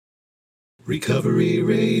Recovery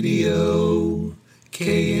Radio,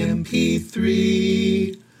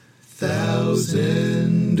 KMP3,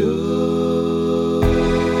 Thousand Oaks.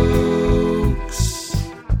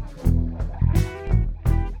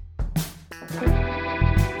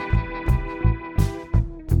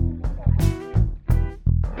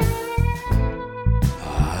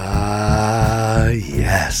 Ah,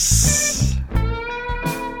 yes.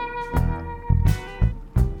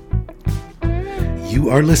 You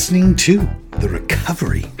are listening to the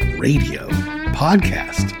Recovery Radio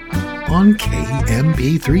podcast on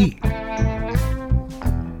KMP3.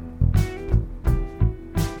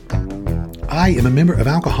 I am a member of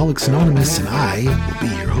Alcoholics Anonymous, and I will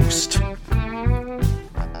be your host.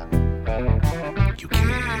 You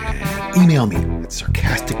can email me at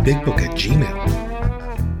sarcasticbigbook@gmail.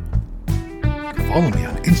 Follow me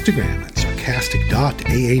on Instagram at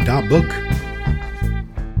sarcastic.aa.book.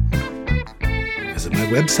 Visit my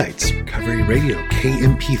websites,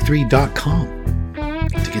 recoveryradio.kmp3.com.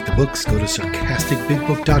 To get the books, go to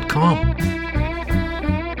sarcasticbigbook.com.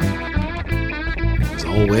 As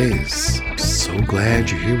always, I'm so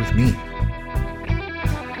glad you're here with me.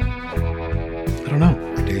 I don't know,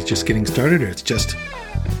 our day's just getting started, or it's just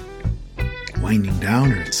winding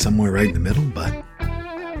down, or it's somewhere right in the middle, but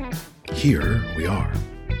here we are,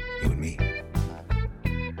 you and me.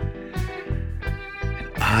 And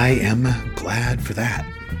I am glad for that.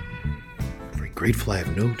 Very grateful I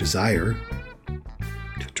have no desire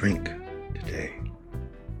to drink today.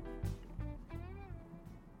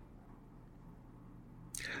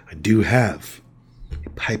 I do have a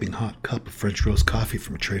piping hot cup of French roast coffee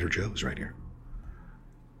from Trader Joe's right here,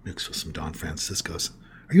 mixed with some Don Francisco's.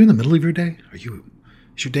 Are you in the middle of your day? Is your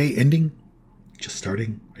day ending? Just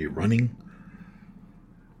starting? Are you running?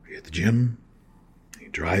 Are you at the gym? Are you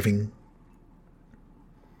driving?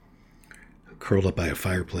 Curled up by a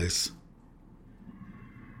fireplace?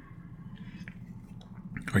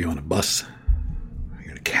 Are you on a bus? Are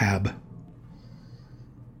you in a cab?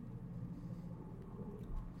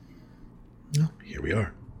 No, here we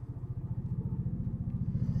are.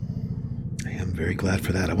 I am very glad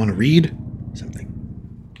for that. I want to read something.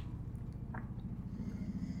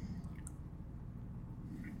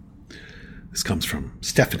 This comes from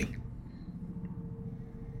Stephanie.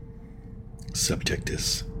 Subject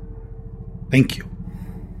is, thank you.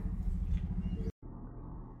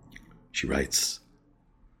 She writes,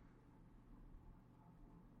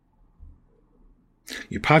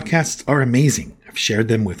 your podcasts are amazing. I've shared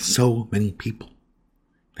them with so many people.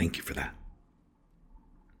 Thank you for that.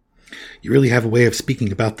 You really have a way of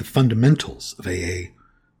speaking about the fundamentals of AA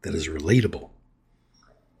that is relatable.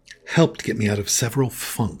 Helped get me out of several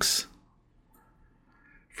funks.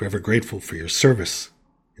 Forever grateful for your service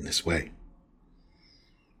in this way.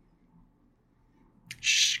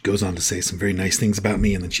 She goes on to say some very nice things about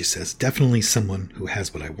me, and then she says, definitely someone who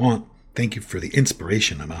has what I want. Thank you for the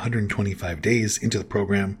inspiration. I'm 125 days into the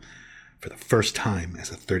program for the first time as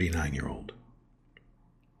a 39-year-old.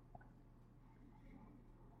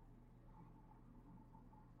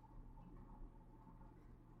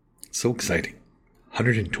 So exciting.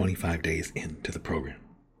 125 days into the program.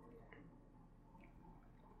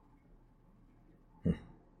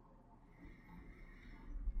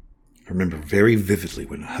 I remember very vividly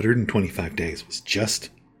when 125 days was just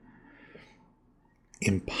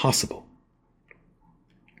impossible.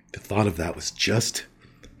 The thought of that was just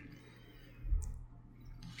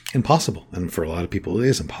impossible. And for a lot of people, it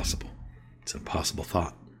is impossible. It's an impossible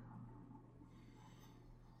thought.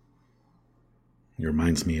 It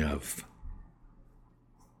reminds me of,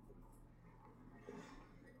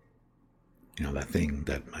 that thing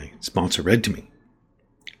that my sponsor read to me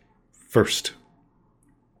first.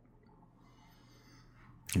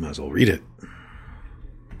 I might as well read it.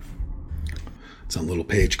 It's on a little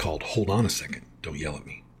page called Hold On a Second, Don't Yell at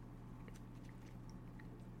Me.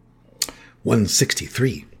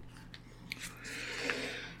 163.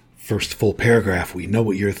 First full paragraph. We know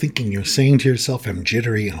what you're thinking. You're saying to yourself, I'm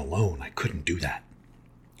jittery and alone. I couldn't do that.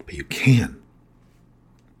 But you can.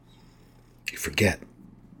 You forget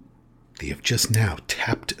that you have just now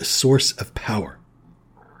tapped a source of power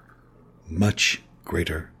much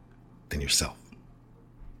greater than yourself.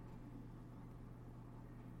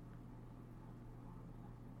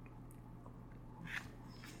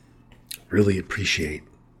 Really appreciate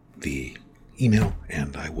the email,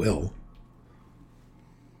 and I will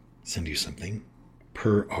send you something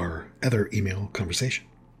per our other email conversation.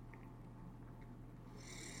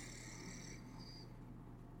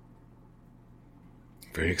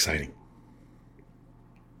 Very exciting.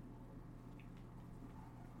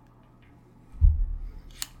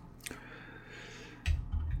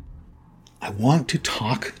 I want to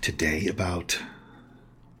talk today about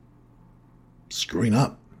screwing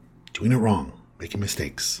up, doing it wrong, making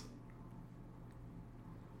mistakes.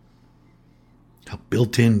 How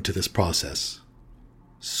built into this process,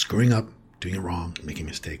 screwing up, doing it wrong, making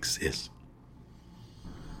mistakes is.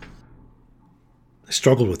 I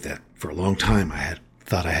struggled with that for a long time. I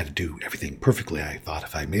thought I had to do everything perfectly. I thought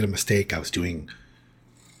if I made a mistake, I was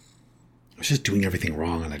just doing everything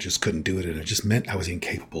wrong, and I just couldn't do it, and it just meant I was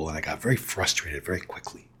incapable, and I got very frustrated very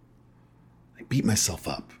quickly. I beat myself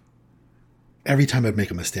up. Every time I'd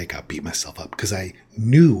make a mistake, I'd beat myself up because I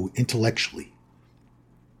knew intellectually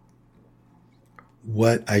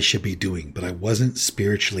what I should be doing, but I wasn't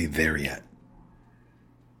spiritually there yet.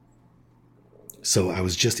 So I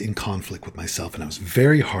was just in conflict with myself, and I was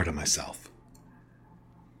very hard on myself.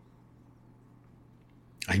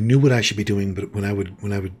 I knew what I should be doing, but when I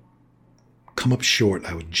would come up short,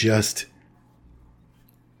 I would just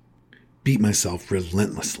beat myself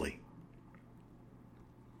relentlessly.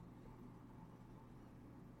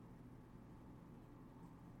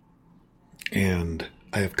 And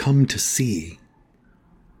I have come to see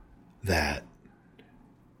that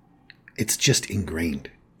it's just ingrained.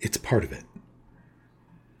 It's part of it.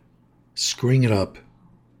 Screwing it up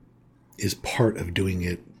is part of doing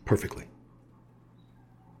it perfectly.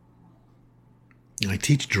 I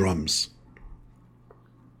teach drums.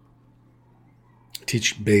 I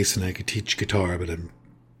teach bass and I could teach guitar, but I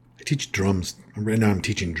teach drums. Right now I'm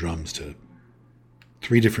teaching drums to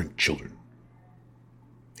 3 different children.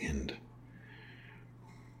 And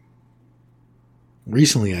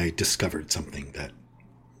recently I discovered something that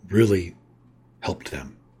really helped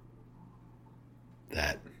them,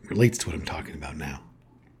 that relates to what I'm talking about now.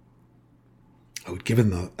 I would give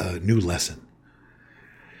them a new lesson.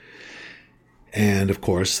 And of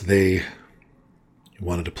course, they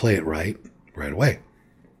wanted to play it right away.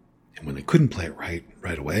 And when they couldn't play it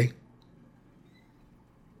right away,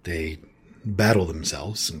 they battle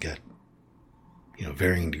themselves and get,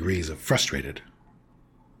 varying degrees of frustrated.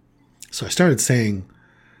 So I started saying,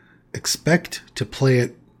 expect to play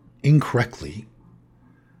it incorrectly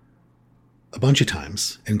a bunch of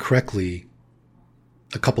times and correctly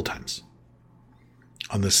a couple times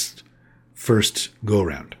on this first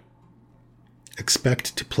go-around.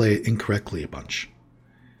 Expect to play it incorrectly a bunch.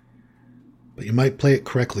 But you might play it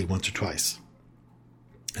correctly once or twice.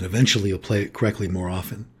 And eventually you'll play it correctly more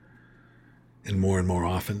often and more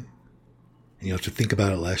often. And you'll have to think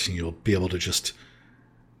about it less, and you'll be able to just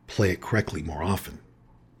play it correctly more often.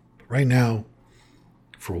 But right now,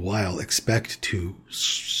 for a while, expect to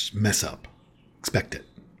mess up. Expect it.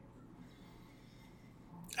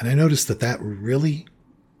 And I noticed that really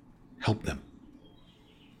helped them.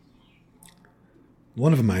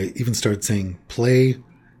 One of them, I even started saying, play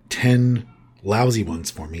 10 lousy ones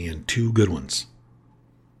for me and 2 good ones.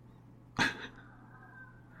 And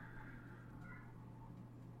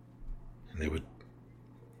they would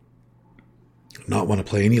not want to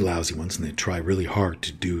play any lousy ones, and they'd try really hard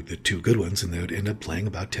to do the 2 good ones, and they would end up playing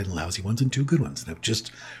about 10 lousy ones and 2 good ones. And it just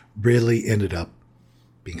really ended up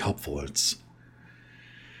being helpful.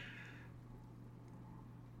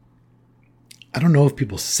 I don't know if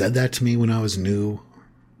people said that to me when I was new.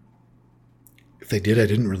 If they did, I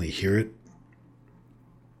didn't really hear it.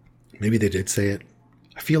 Maybe they did say it.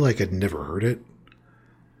 I feel like I'd never heard it.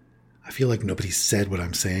 I feel like nobody said what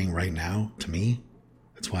I'm saying right now to me.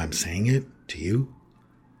 That's why I'm saying it to you.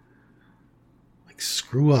 Like,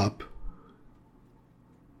 screw up.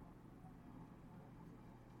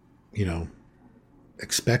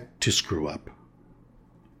 Expect to screw up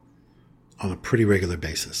on a pretty regular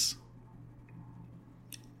basis.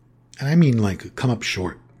 And I mean, like, come up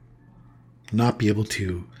short. Not be able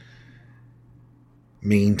to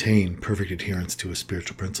maintain perfect adherence to a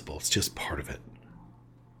spiritual principle. It's just part of it.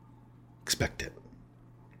 Expect it.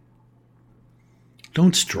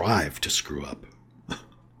 Don't strive to screw up.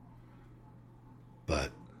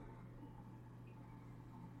 But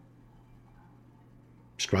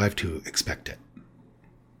strive to expect it.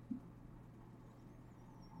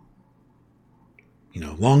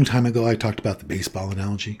 A long time ago, I talked about the baseball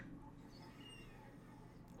analogy.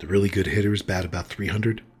 The really good hitters bat about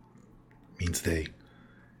 300. Means they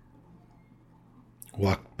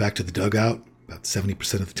walk back to the dugout about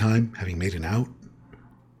 70% of the time, having made an out,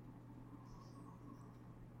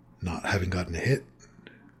 not having gotten a hit,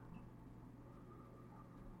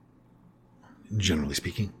 generally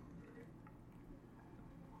speaking.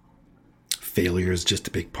 Failure is just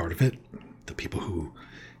a big part of it. The people who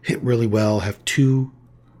hit really well have 2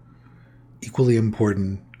 equally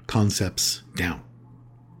important concepts down.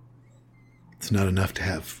 It's not enough to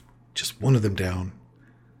have just one of them down.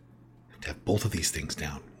 to have both of these things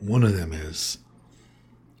down. One of them is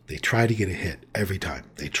they try to get a hit every time.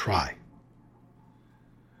 They try.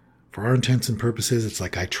 For our intents and purposes, it's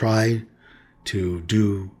like I try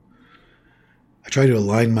to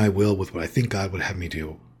align my will with what I think God would have me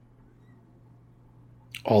do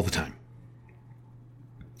all the time.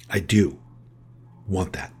 I do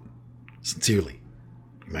want that. Sincerely.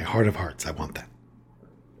 In my heart of hearts, I want that.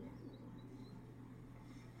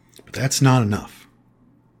 But that's not enough.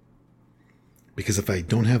 Because if I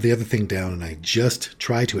don't have the other thing down and I just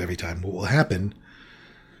try to every time, what will happen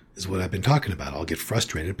is what I've been talking about. I'll get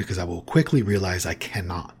frustrated because I will quickly realize I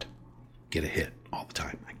cannot get a hit all the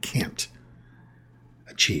time. I can't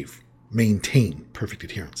maintain perfect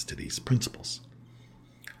adherence to these principles.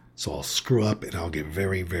 So I'll screw up and I'll get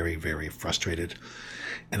very, very, very frustrated,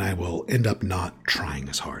 and I will end up not trying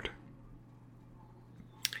as hard.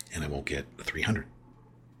 And I won't get a 300.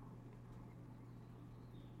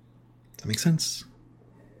 Does that make sense?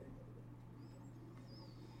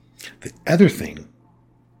 The other thing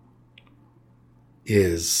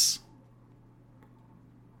is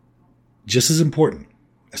just as important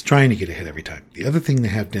as trying to get a hit every time. The other thing they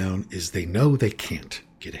have down is they know they can't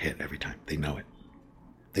get a hit every time. They know it.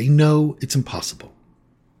 They know it's impossible.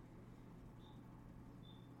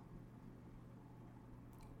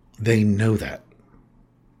 They know that.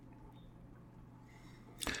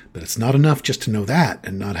 But it's not enough just to know that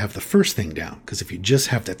and not have the first thing down. Because if you just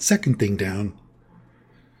have that second thing down,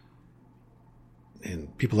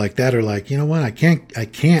 and people like that are like, you know what, I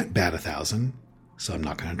can't bat 1,000, so I'm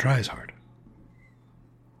not going to try as hard.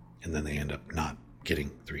 And then they end up not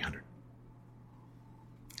getting 300.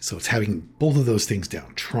 So it's having both of those things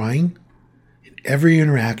down. Trying in every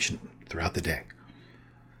interaction throughout the day.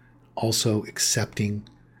 Also accepting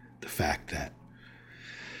the fact that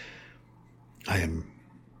I am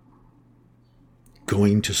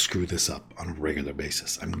going to screw this up on a regular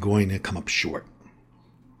basis. I'm going to come up short.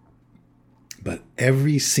 But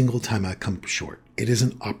every single time I come up short, it is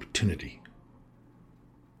an opportunity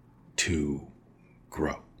to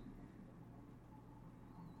grow.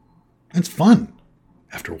 It's fun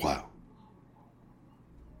after a while.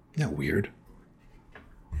 Isn't that weird?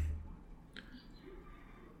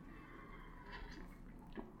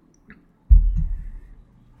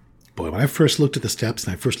 Boy, when I first looked at the steps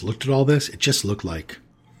and I first looked at all this, it just looked like,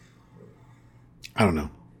 I don't know,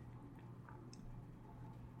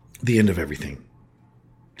 the end of everything.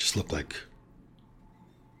 Just looked like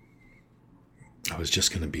I was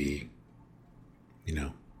just going to be,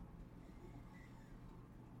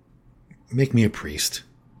 make me a priest.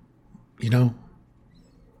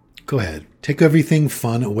 Go ahead. Take everything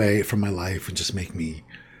fun away from my life and just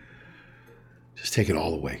take it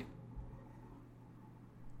all away.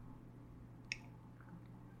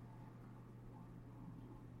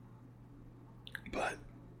 But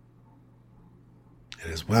it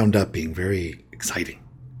has wound up being very exciting,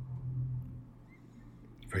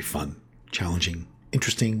 very fun, challenging,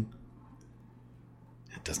 interesting.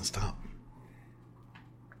 It doesn't stop.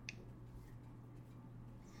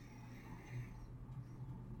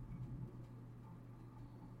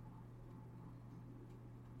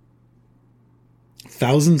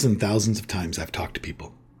 Thousands and thousands of times I've talked to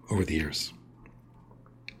people over the years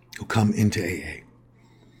who come into AA.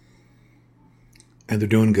 And they're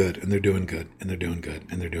doing good, and they're doing good, and they're doing good,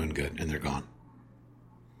 and they're doing good, and they're gone.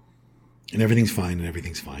 And everything's fine, and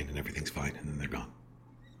everything's fine, and everything's fine, and then they're gone.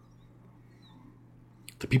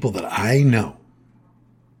 The people that I know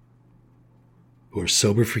who are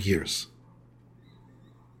sober for years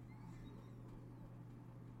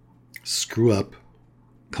screw up,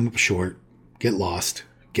 come up short, get lost,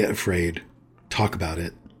 get afraid, talk about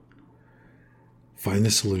it, find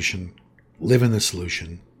the solution, live in the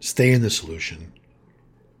solution, stay in the solution,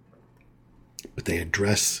 but they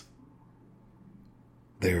address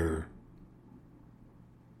their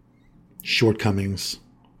shortcomings,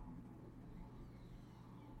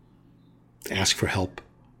 ask for help.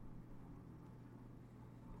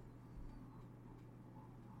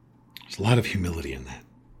 There's a lot of humility in that.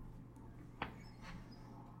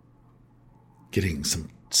 Getting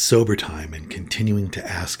some sober time and continuing to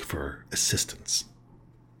ask for assistance.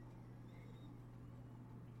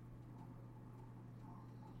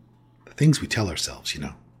 The things we tell ourselves,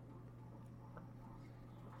 Oh,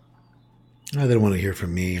 they don't want to hear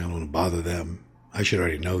from me. I don't want to bother them. I should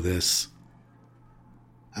already know this.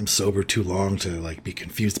 I'm sober too long to be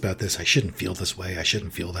confused about this. I shouldn't feel this way. I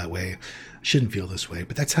shouldn't feel that way. I shouldn't feel this way.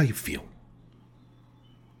 But that's how you feel.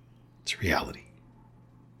 It's reality.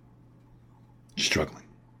 Struggling.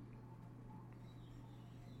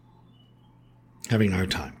 Having a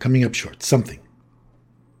hard time. Coming up short. Something.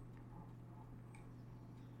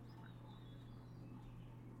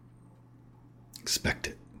 Expect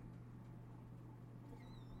it.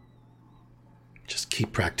 Just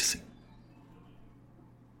keep practicing.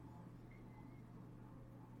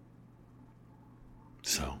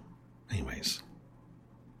 So, anyways,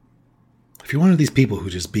 if you're one of these people who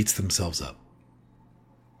just beats themselves up,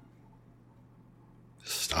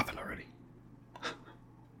 just stop it already.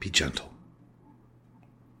 Be gentle.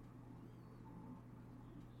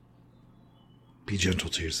 Be gentle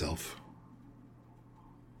to yourself.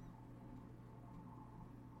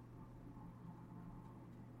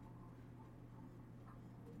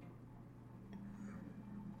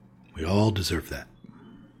 We all deserve that.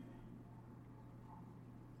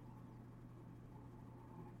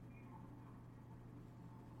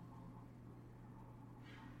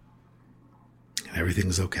 And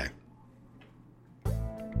everything's okay.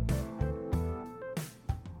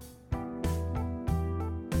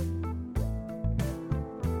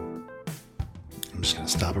 I'm just going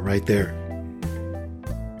to stop it right there.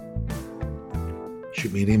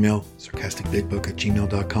 Shoot me an email,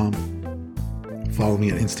 sarcasticbigbook@gmail.com. Follow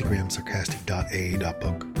me on Instagram,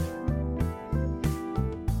 sarcastic.aa.book.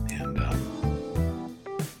 And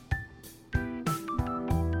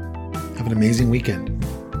have an amazing weekend.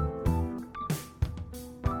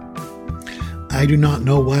 I do not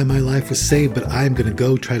know why my life was saved, but I'm going to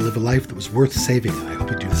go try to live a life that was worth saving, and I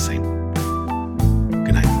hope you do the same.